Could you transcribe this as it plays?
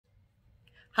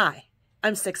Hi,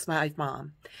 I'm 6'5"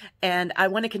 Mom, and I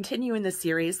want to continue in the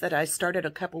series that I started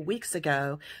a couple weeks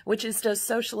ago, which is Does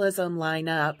Socialism Line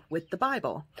Up with the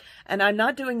Bible? And I'm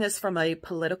not doing this from a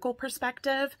political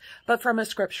perspective, but from a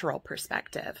scriptural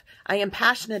perspective. I am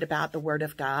passionate about the Word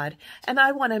of God, and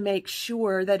I want to make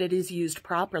sure that it is used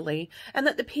properly and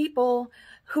that the people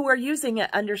who are using it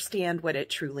understand what it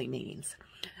truly means.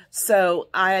 So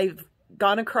I've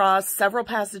gone across several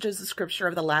passages of scripture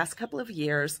over the last couple of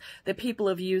years that people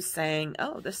have used saying,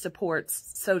 oh, this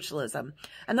supports socialism.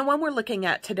 And the one we're looking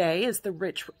at today is the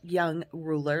rich young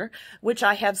ruler, which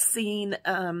I have seen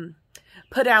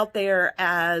put out there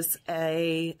as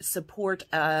a support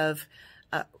of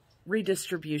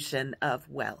redistribution of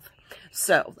wealth.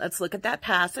 So let's look at that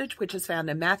passage, which is found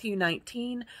in Matthew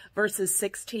 19, verses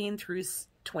 16 through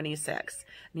 26.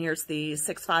 And here's the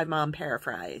 6'5" Mom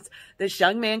paraphrase. This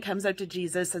young man comes up to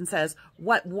Jesus and says,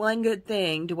 "What one good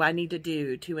thing do I need to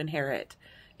do to inherit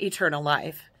eternal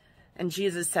life?" And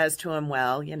Jesus says to him,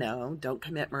 well, don't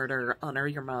commit murder, honor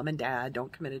your mom and dad,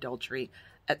 don't commit adultery,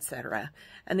 etc.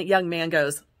 And the young man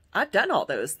goes, I've done all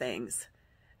those things.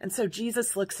 And so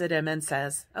Jesus looks at him and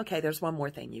says, okay, there's one more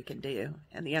thing you can do.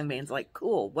 And the young man's like,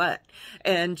 cool, what?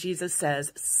 And Jesus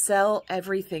says, sell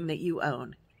everything that you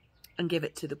own and give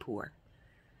it to the poor.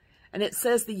 And it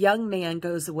says the young man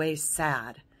goes away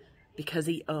sad because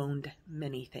he owned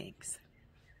many things.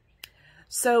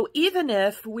 So even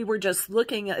if we were just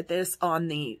looking at this on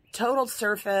the total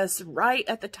surface, right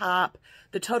at the top,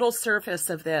 the total surface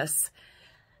of this,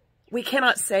 we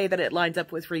cannot say that it lines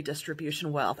up with redistribution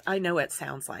of wealth. I know it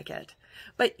sounds like it,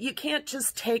 but you can't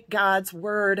just take God's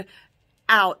word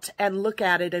out and look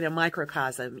at it in a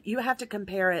microcosm. You have to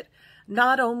compare it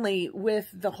not only with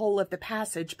the whole of the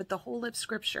passage, but the whole of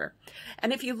Scripture.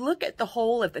 And if you look at the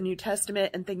whole of the New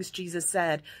Testament and things Jesus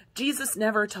said, Jesus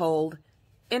never told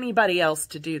anybody else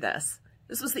to do this.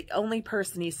 This was the only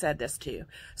person he said this to.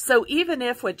 So even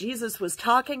if what Jesus was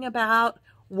talking about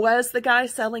was the guy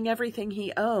selling everything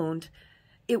he owned,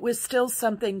 it was still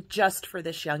something just for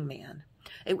this young man.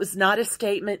 It was not a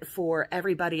statement for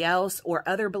everybody else or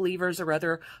other believers or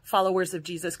other followers of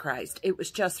Jesus Christ. It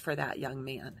was just for that young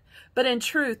man. But in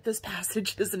truth, this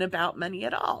passage isn't about money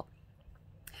at all.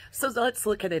 So let's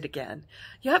look at it again.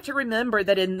 You have to remember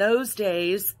that in those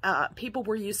days, people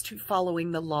were used to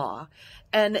following the law.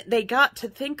 And they got to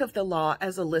think of the law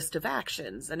as a list of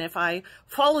actions. And if I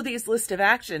follow these list of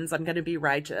actions, I'm going to be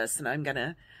righteous. And I'm going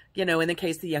to, in the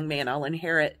case of the young man, I'll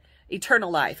inherit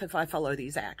eternal life if I follow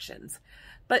these actions.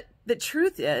 But the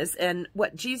truth is, and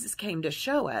what Jesus came to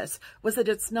show us, was that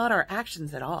it's not our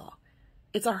actions at all.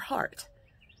 It's our heart.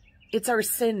 It's our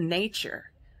sin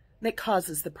nature that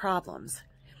causes the problems.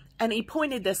 And he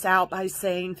pointed this out by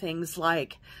saying things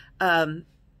like,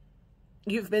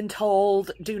 you've been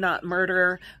told, do not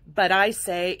murder, but I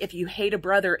say, if you hate a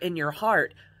brother in your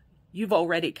heart, you've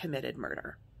already committed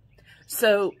murder.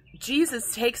 So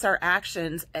Jesus takes our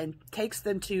actions and takes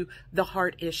them to the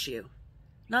heart issue,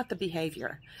 not the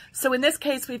behavior. So in this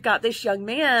case, we've got this young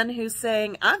man who's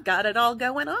saying, I've got it all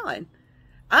going on.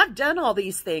 I've done all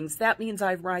these things. That means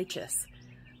I'm righteous.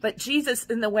 But Jesus,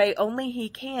 in the way only he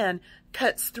can,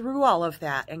 cuts through all of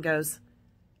that and goes,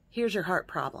 here's your heart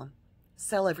problem.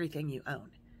 Sell everything you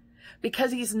own.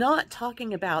 Because he's not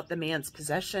talking about the man's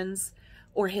possessions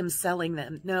or him selling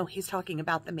them. No, he's talking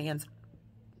about the man's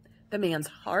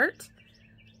heart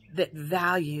that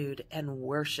valued and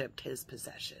worshiped his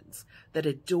possessions, that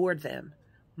adored them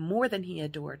more than he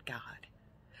adored God.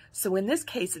 So in this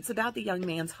case, it's about the young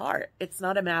man's heart. It's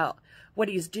not about what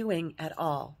he's doing at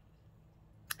all.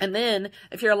 And then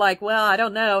if you're like, well, I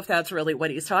don't know if that's really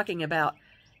what he's talking about,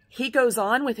 he goes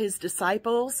on with his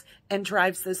disciples and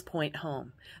drives this point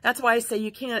home. That's why I say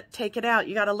you can't take it out.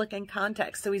 You got to look in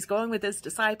context. So he's going with his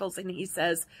disciples and he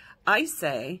says, I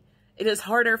say it is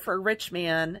harder for a rich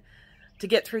man to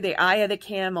get through the eye of the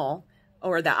camel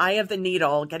or the eye of the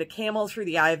needle, get a camel through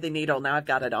the eye of the needle. Now I've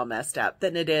got it all messed up,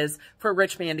 than it is for a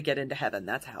rich man to get into heaven.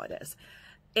 That's how it is.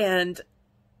 And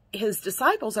his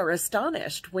disciples are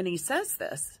astonished when he says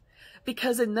this,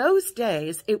 because in those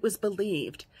days it was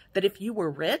believed that if you were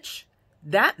rich,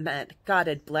 that meant God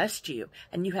had blessed you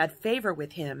and you had favor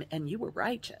with him and you were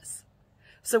righteous.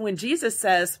 So when Jesus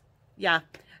says, yeah,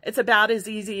 it's about as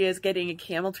easy as getting a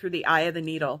camel through the eye of the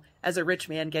needle as a rich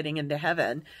man getting into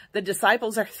heaven, the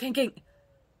disciples are thinking,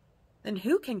 then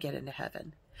who can get into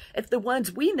heaven? If the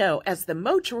ones we know as the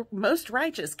most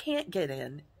righteous can't get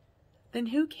in, then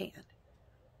who can?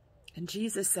 And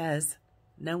Jesus says,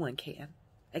 no one can.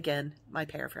 Again, my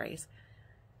paraphrase.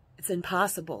 It's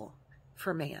impossible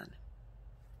for man,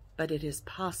 but it is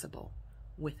possible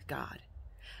with God.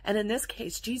 And in this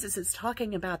case, Jesus is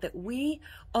talking about that we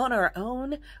on our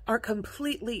own are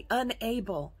completely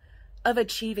unable of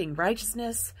achieving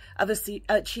righteousness, of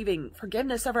achieving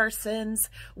forgiveness of our sins.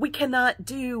 We cannot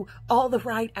do all the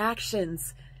right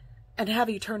actions and have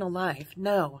eternal life.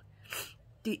 No,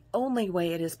 the only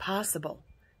way it is possible,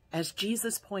 as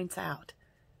Jesus points out,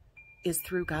 is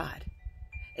through God.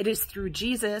 It is through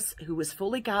Jesus, who was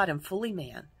fully God and fully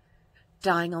man,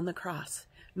 dying on the cross,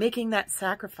 making that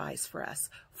sacrifice for us,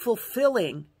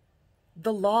 fulfilling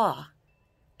the law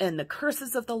and the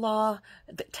curses of the law,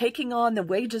 taking on the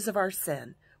wages of our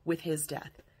sin with his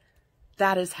death.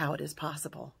 That is how it is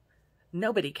possible.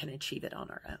 Nobody can achieve it on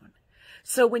our own.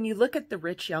 So when you look at the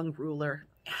rich young ruler,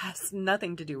 it has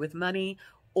nothing to do with money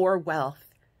or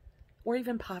wealth or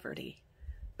even poverty,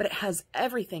 but it has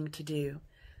everything to do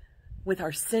with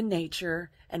our sin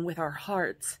nature and with our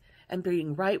hearts and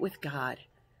being right with God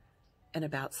and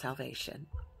about salvation.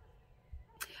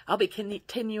 I'll be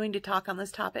continuing to talk on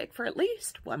this topic for at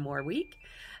least one more week,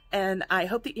 and I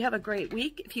hope that you have a great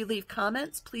week. If you leave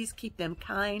comments, please keep them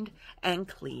kind and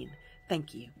clean.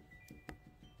 Thank you.